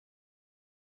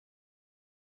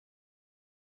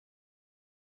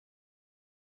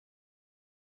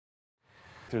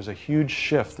There's a huge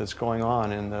shift that's going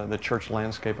on in the church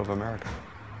landscape of America.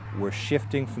 We're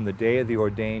shifting from the day of the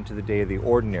ordained to the day of the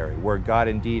ordinary, where God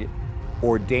indeed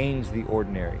ordains the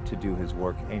ordinary to do His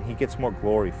work, and He gets more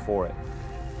glory for it.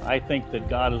 I think that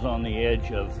God is on the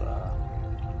edge of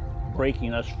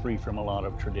breaking us free from a lot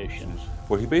of traditions.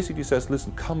 Well, He basically says,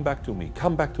 listen, come back to me,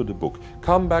 come back to the book,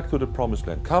 come back to the promised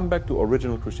land, come back to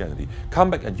original Christianity, come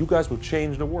back and you guys will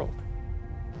change the world.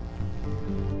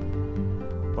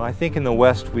 Well, I think in the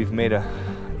West we've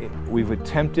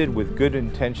attempted with good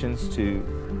intentions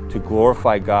to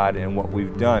glorify God, and what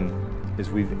we've done is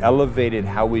we've elevated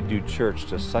how we do church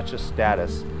to such a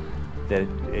status that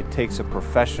it takes a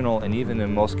professional, and even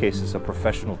in most cases a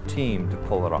professional team, to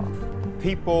pull it off.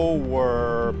 People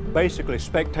were basically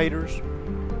spectators.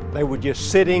 They were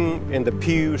just sitting in the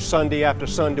pews Sunday after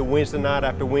Sunday, Wednesday night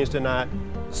after Wednesday night.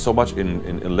 So much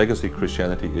in legacy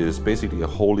Christianity is basically a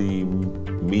holy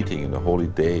meeting, in a holy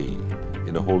day,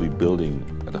 in a holy building,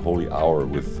 at a holy hour,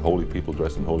 with holy people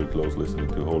dressed in holy clothes listening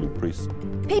to holy priests.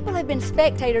 People have been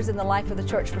spectators in the life of the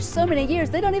church for so many years,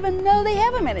 they don't even know they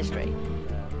have a ministry.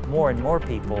 More and more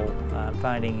people, I'm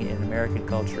finding in American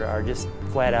culture, are just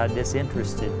flat out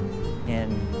disinterested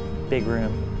in big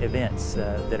room events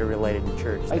that are related to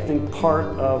church. I think part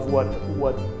of what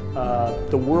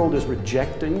the world is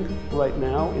rejecting right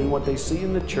now in what they see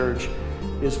in the church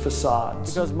is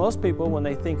facades. Because most people, when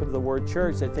they think of the word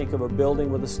church, they think of a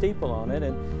building with a steeple on it,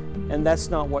 and that's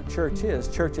not what church is.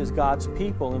 Church is God's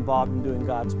people involved in doing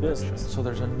God's business. So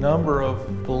there's a number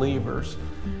of believers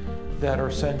that are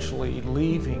essentially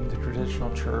leaving the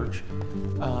traditional church,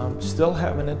 still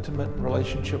have an intimate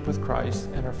relationship with Christ,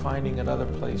 and are finding another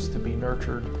place to be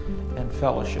nurtured and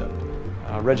fellowship.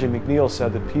 Reggie McNeil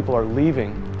said that people are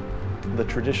leaving the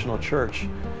traditional church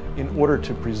in order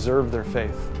to preserve their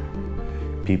faith.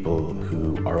 People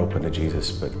who are open to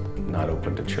Jesus but not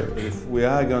open to church. If we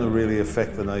are going to really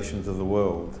affect the nations of the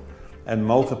world and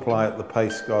multiply at the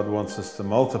pace God wants us to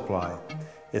multiply,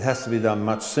 it has to be done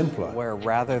much simpler. Where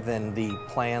rather than the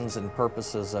plans and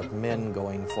purposes of men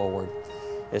going forward,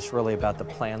 it's really about the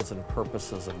plans and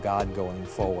purposes of God going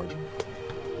forward.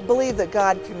 Believe that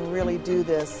God can really do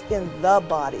this in the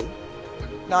body,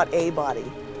 not a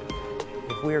body.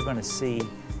 If we are going to see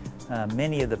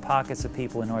many of the pockets of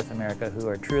people in North America who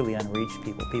are truly unreached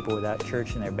people, people without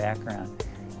church in their background,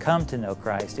 come to know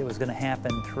Christ, it was going to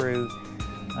happen through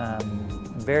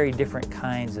very different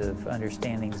kinds of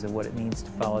understandings of what it means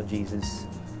to follow Jesus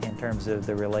in terms of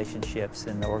the relationships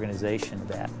and the organization of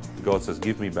that. God says,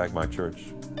 give me back my church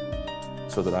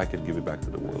so that I can give it back to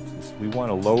the world. We want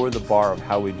to lower the bar of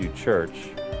how we do church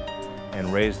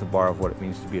and raise the bar of what it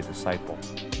means to be a disciple.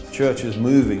 Church is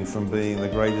moving from being the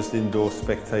greatest indoor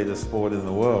spectator sport in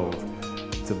the world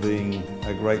to being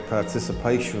a great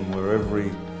participation where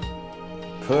every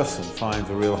person finds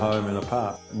a real home in a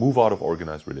park. Move out of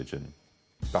organized religion,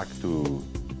 back to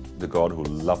the God who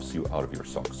loves you out of your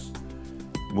socks.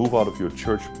 Move out of your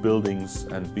church buildings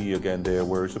and be again there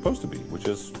where you're supposed to be, which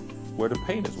is where the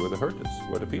pain is, where the hurt is,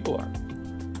 where the people are.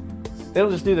 They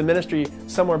don't just do the ministry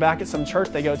somewhere back at some church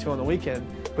they go to on the weekend,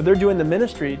 but they're doing the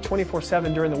ministry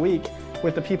 24/7 during the week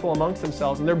with the people amongst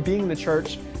themselves, and they're being the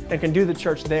church and can do the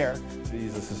church there.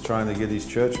 Jesus is trying to get His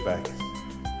church back.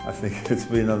 I think it's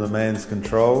been under man's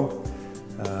control.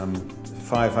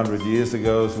 500 years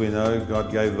ago, as we know,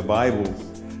 God gave the Bible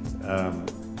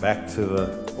back to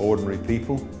the ordinary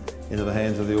people, into the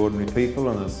hands of the ordinary people,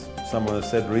 and as someone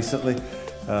has said recently,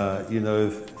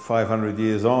 500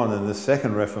 years on in the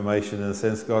second Reformation, in a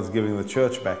sense, God's giving the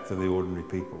church back to the ordinary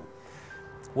people.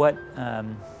 What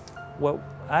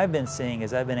I've been seeing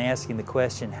is I've been asking the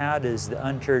question, how does the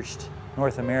unchurched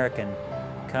North American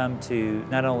come to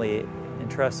not only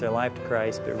entrust their life to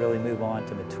Christ, but really move on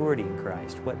to maturity in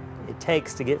Christ? What it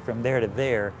takes to get from there to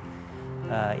there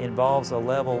involves a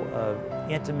level of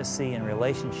intimacy and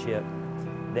relationship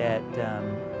that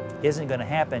isn't going to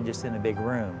happen just in a big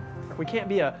room. We can't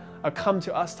be a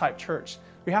come-to-us type church.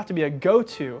 We have to be a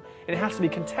go-to, and it has to be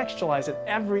contextualized in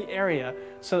every area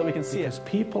so that we can see it. Because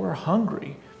people are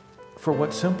hungry for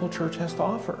what Simple Church has to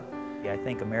offer. I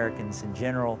think Americans in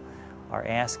general are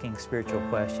asking spiritual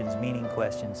questions, meaning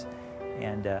questions,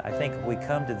 and I think if we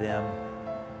come to them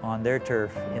on their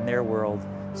turf, in their world,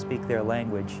 speak their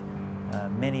language,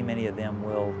 many of them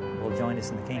will join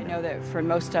us in the kingdom. I know that for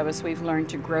most of us we've learned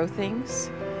to grow things,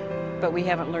 but we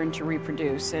haven't learned to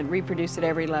reproduce, and reproduce at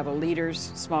every level,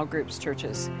 leaders, small groups,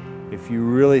 churches. If you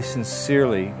really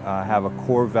sincerely have a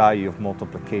core value of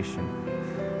multiplication,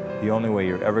 the only way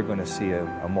you're ever going to see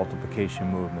a multiplication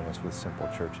movement is with simple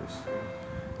churches.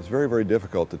 It's very, very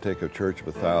difficult to take a church of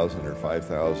 1,000 or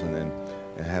 5,000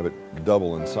 and have it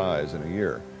double in size in a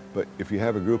year. But if you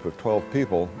have a group of 12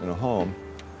 people in a home,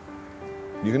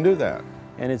 you can do that.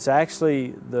 And it's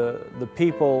actually the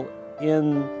people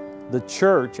in the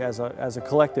church as a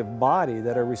collective body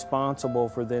that are responsible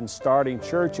for then starting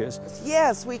churches.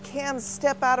 Yes, we can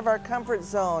step out of our comfort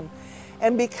zone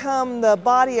and become the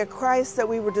body of Christ that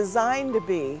we were designed to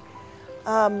be.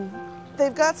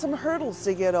 They've got some hurdles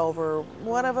to get over.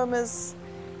 One of them is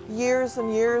years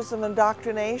and years of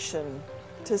indoctrination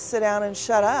to sit down and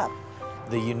shut up.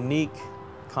 The unique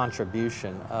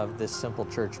contribution of this simple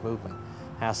church movement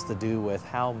has to do with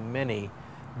how many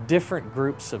different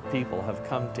groups of people have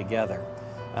come together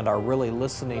and are really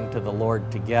listening to the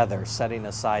Lord together, setting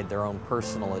aside their own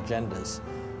personal agendas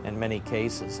in many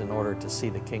cases in order to see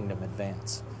the kingdom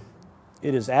advance.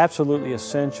 It is absolutely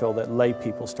essential that lay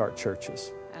people start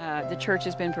churches. The church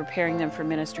has been preparing them for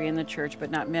ministry in the church,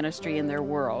 but not ministry in their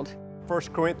world.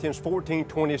 1 Corinthians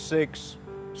 14:26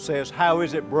 says, "How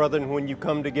is it, brethren, when you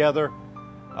come together?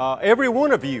 Every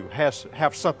one of you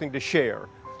have something to share.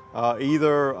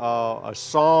 Either a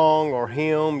song or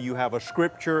hymn, you have a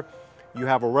scripture, you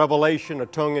have a revelation, a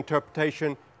tongue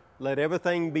interpretation. Let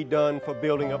everything be done for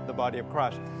building up the body of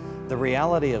Christ." The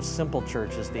reality of simple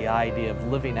church is the idea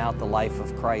of living out the life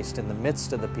of Christ in the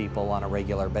midst of the people on a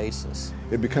regular basis.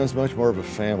 It becomes much more of a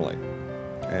family.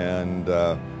 And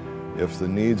if the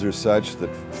needs are such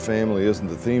that family isn't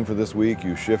the theme for this week,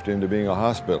 you shift into being a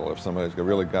hospital. If somebody's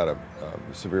really got a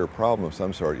severe problem of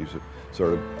some sort, you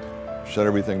sort of shut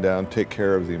everything down, take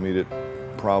care of the immediate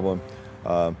problem.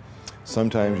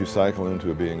 Sometimes you cycle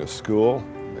into being a school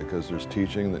because there's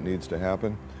teaching that needs to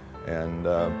happen. And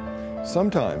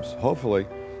sometimes, hopefully,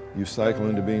 you cycle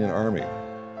into being an army.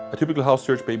 A typical house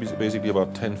church, basically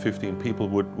about 10, 15 people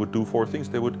would do four things.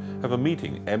 They would have a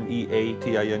meeting,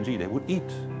 M-E-A-T-I-N-G. They would eat.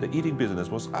 The eating business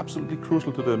was absolutely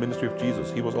crucial to the ministry of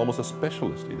Jesus. He was almost a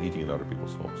specialist in eating in other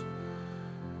people's homes.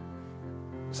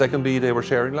 Secondly, they were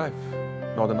sharing life,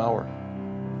 not an hour.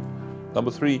 Number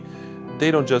three,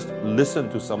 they don't just listen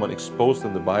to someone exposed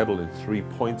in the Bible in 3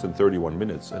 points in 31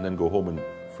 minutes and then go home and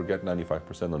forget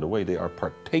 95% on the way. They are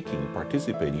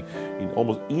participating in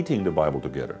almost eating the Bible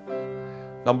together.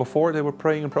 Number four, they were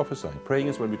praying and prophesying. Praying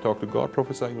is when we talk to God.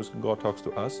 Prophesying is when God talks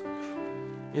to us.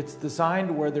 It's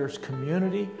designed where there's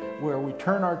community, where we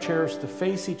turn our chairs to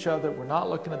face each other. We're not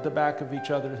looking at the back of each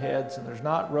other's heads, and there's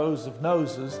not rows of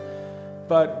noses,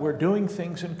 but we're doing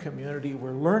things in community.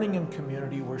 We're learning in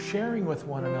community. We're sharing with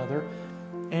one another,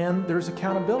 and there's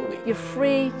accountability. You're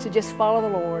free to just follow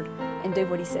the Lord and do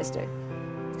what He says do.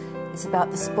 It's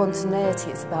about the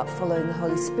spontaneity, it's about following the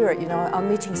Holy Spirit. You know, our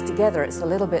meetings together, it's a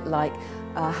little bit like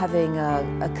having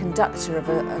a conductor of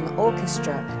an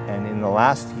orchestra. And in the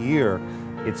last year,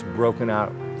 it's broken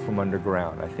out from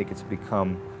underground. I think it's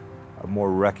become a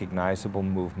more recognizable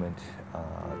movement.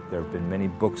 There have been many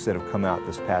books that have come out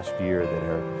this past year that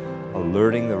are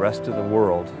alerting the rest of the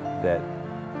world that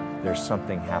there's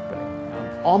something happening.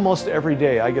 Almost every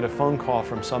day I get a phone call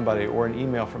from somebody or an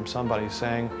email from somebody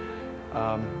saying,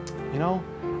 you know,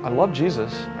 I love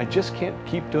Jesus, I just can't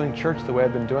keep doing church the way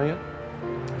I've been doing it.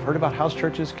 I've heard about house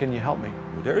churches, can you help me?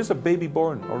 There is a baby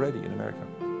born already in America.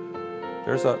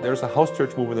 There's a house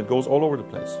church movement that goes all over the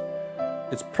place.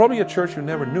 It's probably a church you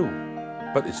never knew,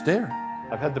 but it's there.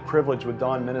 I've had the privilege with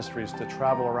Dawn Ministries to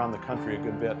travel around the country a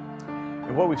good bit.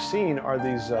 And what we've seen are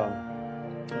these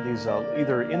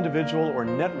either individual or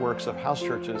networks of house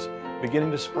churches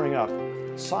beginning to spring up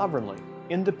sovereignly,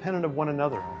 independent of one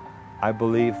another. I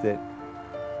believe that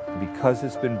because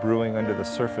it's been brewing under the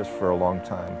surface for a long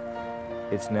time,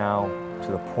 it's now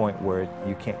to the point where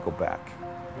you can't go back.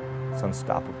 It's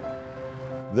unstoppable.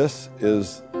 This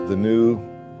is the new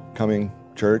coming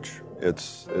church.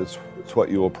 It's what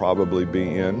you will probably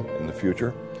be in the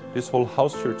future. This whole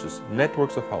house churches,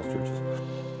 networks of house churches,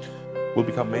 will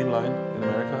become mainline in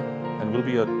America and will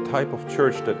be a type of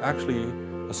church that actually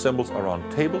assembles around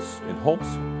tables in homes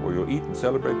where you eat and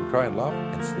celebrate and cry and laugh,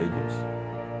 and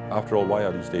stadiums. After all, why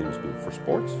are these stadiums built? For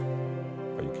sports?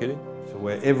 Are you kidding? So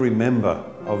where every member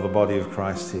of the body of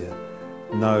Christ here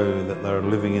know that they're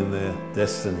living in their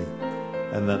destiny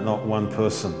and that not one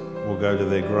person will go to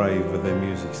their grave with their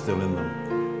music still in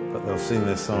them, but they'll sing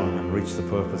their song and reach the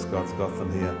purpose God's got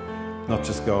them here. Not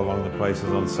just go along the places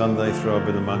on Sunday, throw a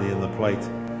bit of money in the plate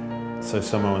so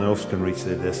someone else can reach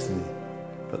their destiny,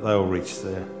 but they'll reach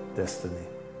their destiny.